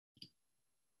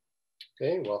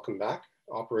Okay, welcome back.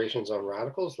 Operations on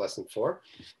radicals, lesson 4,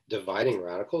 dividing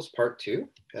radicals, part 2.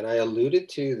 And I alluded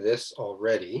to this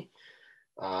already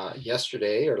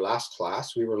yesterday or last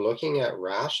class. We were looking at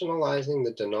rationalizing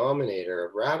the denominator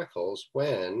of radicals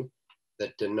when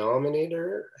the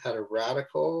denominator had a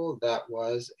radical that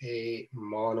was a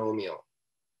monomial.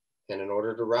 And in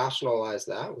order to rationalize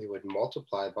that, we would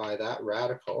multiply by that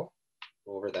radical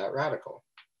over that radical.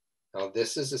 Now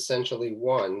this is essentially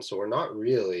 1, so we're not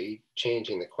really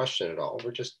changing the question at all.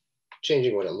 We're just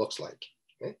changing what it looks like.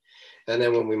 Okay? And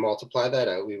then when we multiply that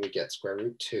out, we would get square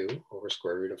root 2 over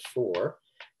square root of 4.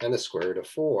 And the square root of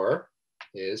 4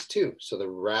 is 2. So the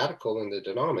radical in the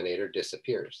denominator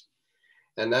disappears.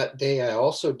 And that day I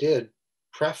also did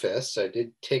preface, I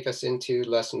did take us into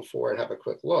lesson 4 and have a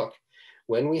quick look.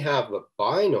 When we have a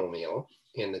binomial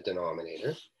in the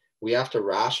denominator, we have to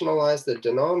rationalize the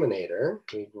denominator.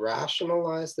 We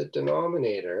rationalize the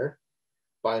denominator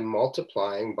by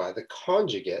multiplying by the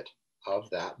conjugate of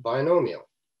that binomial,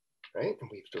 right? And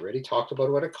we've already talked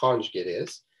about what a conjugate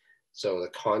is. So the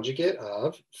conjugate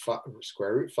of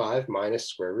square root 5 minus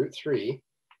square root 3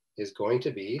 is going to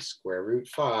be square root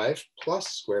 5 plus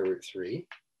square root 3.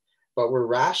 But we're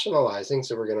rationalizing,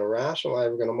 so we're going to rationalize,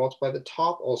 we're going to multiply the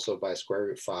top also by square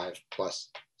root 5 plus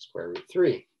square root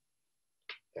 3.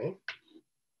 Okay.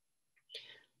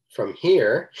 From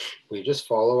here, we just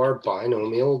follow our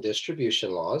binomial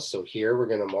distribution laws. So here we're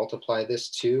going to multiply this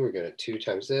 2. We're going to 2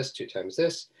 times this, 2 times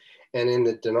this. And in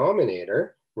the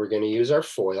denominator, we're going to use our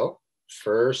FOIL,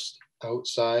 first,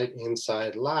 outside,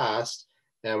 inside, last.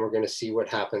 And we're going to see what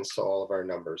happens to all of our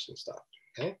numbers and stuff.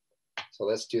 Okay. So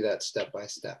let's do that step by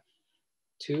step.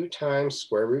 2 times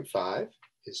square root 5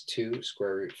 is 2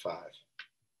 square root 5.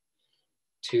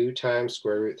 2 times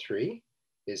square root 3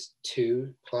 is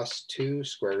 2 plus 2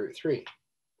 square root 3.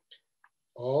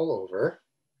 All over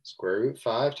square root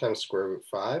 5 times square root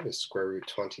 5 is square root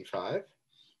 25.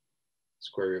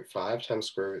 Square root 5 times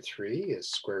square root 3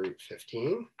 is square root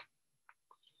 15.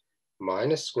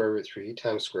 Minus square root 3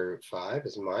 times square root 5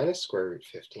 is minus square root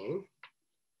 15.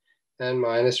 And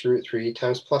minus root 3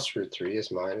 times plus root 3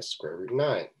 is minus square root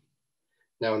 9.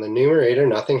 Now in the numerator,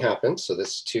 nothing happens. So this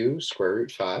is 2 square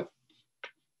root 5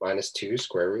 minus 2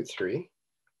 square root 3.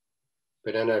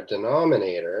 But in our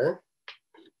denominator,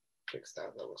 fix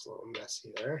that, that was a little messy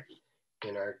there.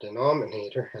 In our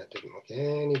denominator, that didn't look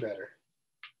any better.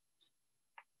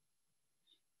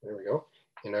 There we go.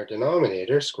 In our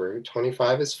denominator, square root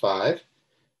 25 is 5,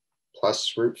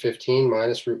 plus root 15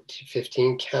 minus root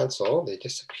 15 cancel, they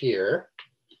disappear.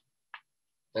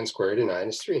 And square root of 9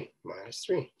 is 3, minus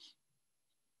 3.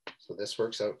 So this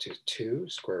works out to 2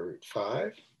 square root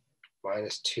 5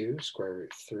 minus 2 square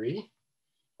root 3.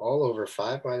 All over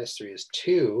 5 minus 3 is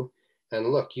 2.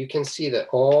 And look, you can see that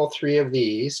all 3 of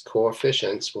these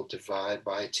coefficients will divide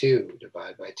by 2,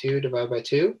 divide by 2, divide by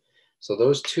 2. So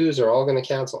those 2's are all going to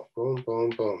cancel. Boom, boom,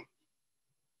 boom.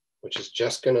 Which is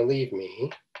just going to leave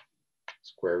me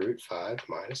square root 5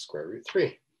 minus square root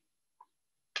 3.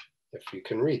 If you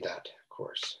can read that, of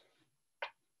course.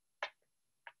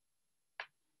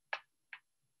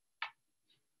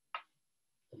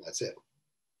 And that's it.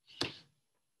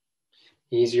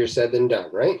 Easier said than done,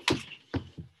 right?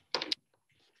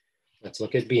 Let's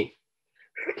look at B.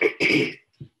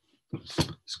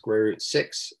 Square root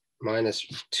 6 minus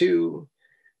 2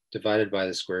 divided by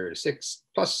the square root of 6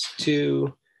 plus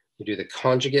 2. We do the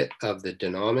conjugate of the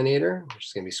denominator, which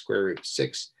is going to be square root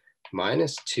 6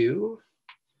 minus 2.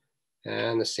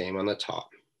 And the same on the top.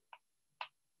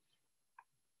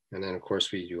 And then, of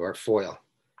course, we do our FOIL.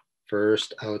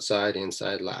 First, outside,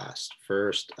 inside, last.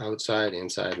 First, outside,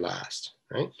 inside, last,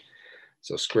 right?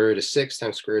 So square root of 6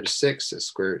 times square root of 6 is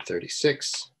square root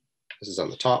 36. This is on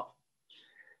the top.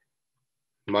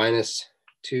 Minus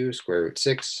 2 square root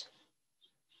 6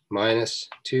 minus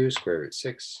 2 square root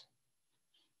 6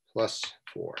 plus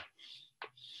 4.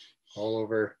 All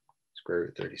over square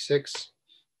root 36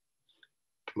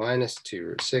 minus 2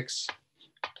 root 6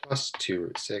 plus 2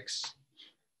 root 6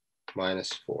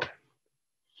 minus 4.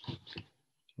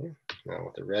 Okay. Now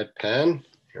with the red pen,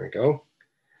 here we go.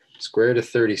 Square root of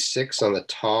 36 on the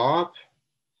top,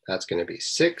 that's going to be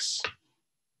 6.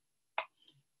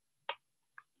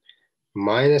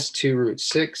 Minus 2 root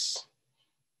 6.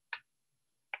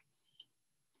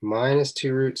 Minus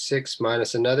 2 root 6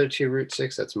 minus another 2 root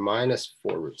 6, that's minus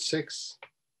 4 root 6.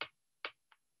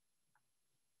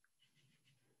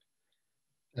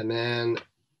 And then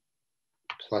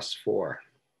plus 4.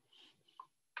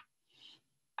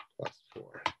 Plus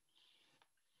 4.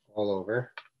 All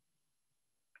over.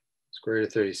 Square root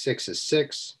of 36 is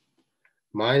 6.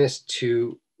 Minus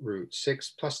 2 root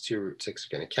 6 plus 2 root 6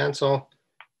 are going to cancel.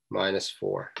 minus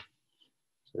 4.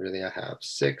 So really I have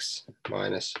 6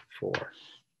 minus 4.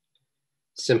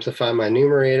 Simplify my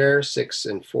numerator. 6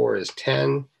 and 4 is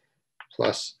 10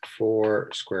 plus 4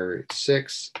 square root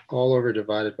 6 all over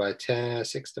divided by 10.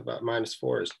 6 divided minus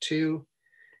 4 is 2.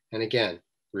 And again,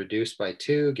 reduce by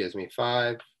 2 gives me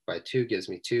 5. By 2 gives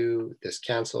me 2. This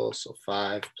cancels, so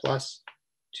 5 plus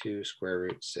 2 square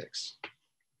root 6.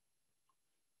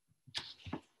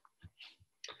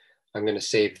 I'm going to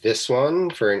save this one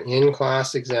for an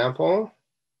in-class example.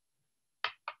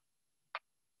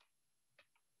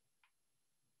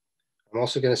 I'm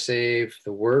also going to save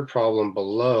the word problem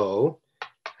below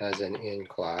as an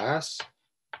in-class.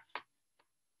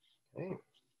 Okay.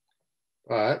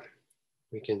 But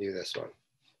we can do this one.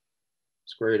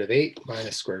 Square root of 8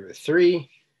 minus square root of 3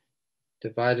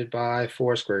 divided by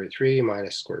 4 square root of 3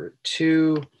 minus square root of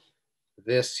 2.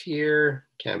 This here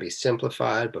can be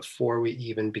simplified before we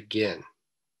even begin.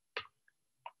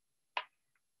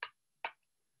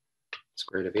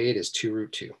 Square root of 8 is 2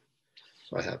 root 2.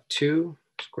 So I have 2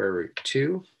 square root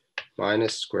 2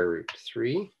 minus square root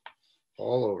 3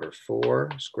 all over 4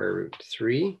 square root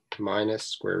 3 minus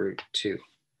square root 2. I'm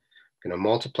going to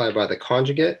multiply by the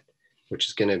conjugate, which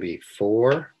is going to be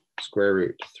 4 square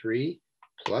root 3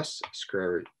 plus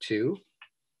square root 2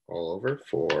 all over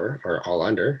 4, or all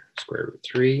under square root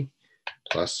 3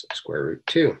 plus square root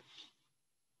 2.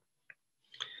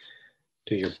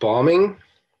 Do your bombing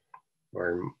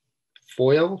or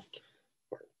FOIL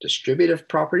or distributive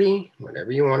property,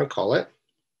 whatever you want to call it.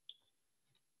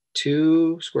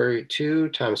 2 square root 2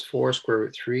 times 4 square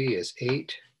root 3 is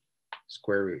 8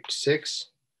 square root 6.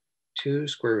 2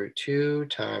 square root 2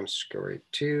 times square root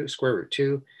 2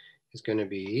 is going to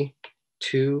be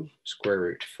 2 square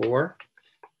root 4.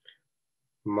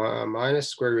 Minus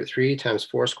square root 3 times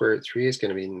 4 square root 3 is going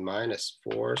to be minus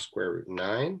 4 square root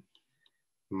 9.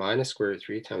 Minus square root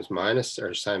 3 times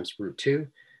times root 2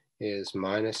 is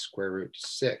minus square root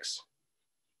 6.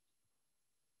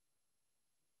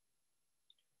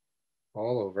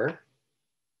 All over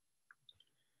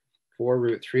 4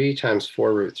 root 3 times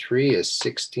 4 root 3 is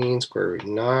 16 square root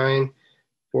 9.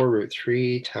 4 root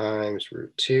 3 times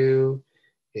root 2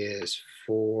 is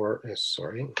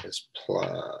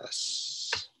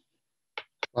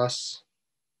plus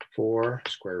 4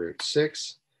 square root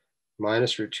 6.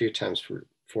 Minus root 2 times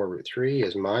 4 root 3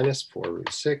 is minus 4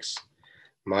 root 6.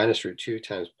 Minus root 2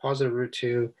 times positive root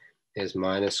 2 is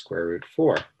minus square root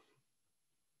 4.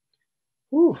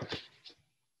 Whew.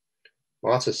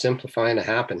 Lots of simplifying to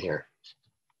happen here.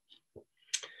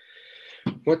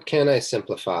 What can I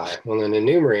simplify? Well, in the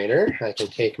numerator, I can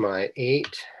take my 8.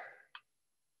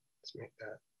 Let's make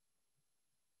that.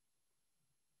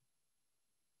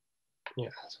 Yeah,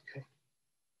 that's okay.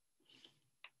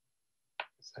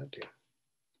 What's that do?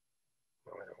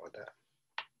 Oh, I don't want that.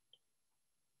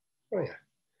 Oh, yeah.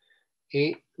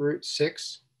 8 root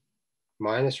 6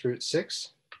 minus root 6,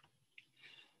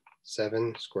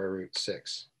 7 square root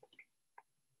 6.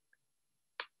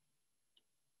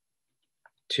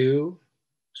 2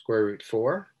 square root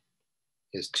 4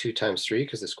 is 2 times 3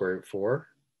 because the square root 4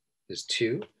 is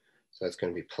 2. So that's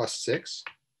going to be plus 6.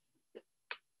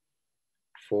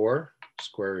 4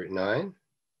 square root 9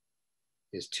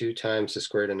 is 2 times the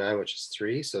square root of 9, which is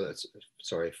 3. So that's,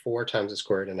 4 times the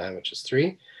square root of 9, which is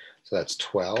 3. So that's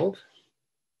 12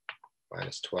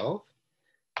 minus 12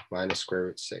 minus square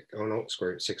root 6. Oh no,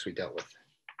 square root 6 we dealt with.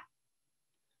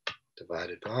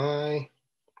 Divided by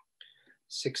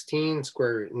 16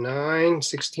 square root 9.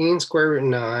 16 square root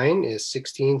 9 is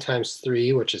 16 times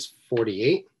 3, which is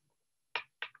 48.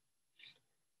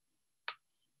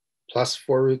 Plus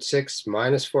 4 root 6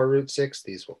 minus 4 root 6,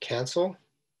 these will cancel.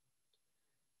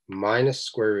 Minus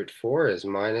square root 4 is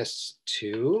minus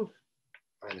 2,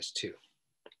 minus 2.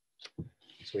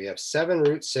 So we have 7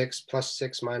 root 6 plus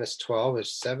 6 minus 12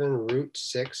 is 7 root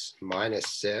 6 minus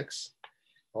 6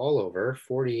 all over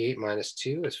 48 minus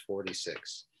 2 is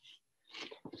 46.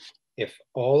 If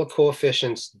all the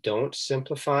coefficients don't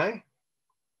simplify,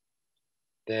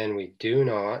 then we do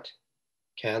not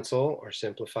cancel or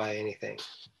simplify anything.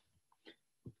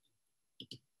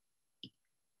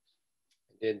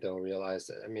 I did though realize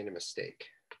that I made a mistake.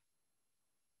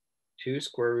 2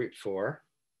 square root 4.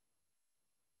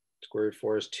 Square root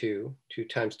 4 is 2. 2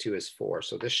 times 2 is 4.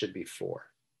 So this should be 4.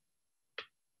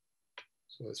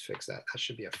 So let's fix that. That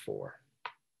should be a 4.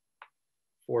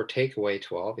 4 take away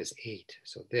 12 is 8.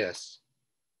 So this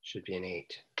should be an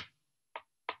 8.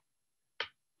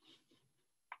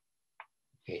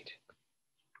 8.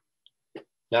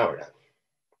 Now we're done.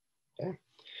 Okay.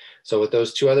 So with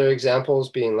those two other examples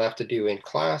being left to do in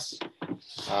class,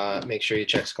 Make sure you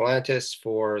check Scholantis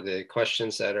for the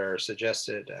questions that are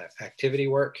suggested activity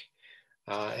work.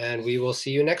 And we will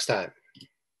see you next time.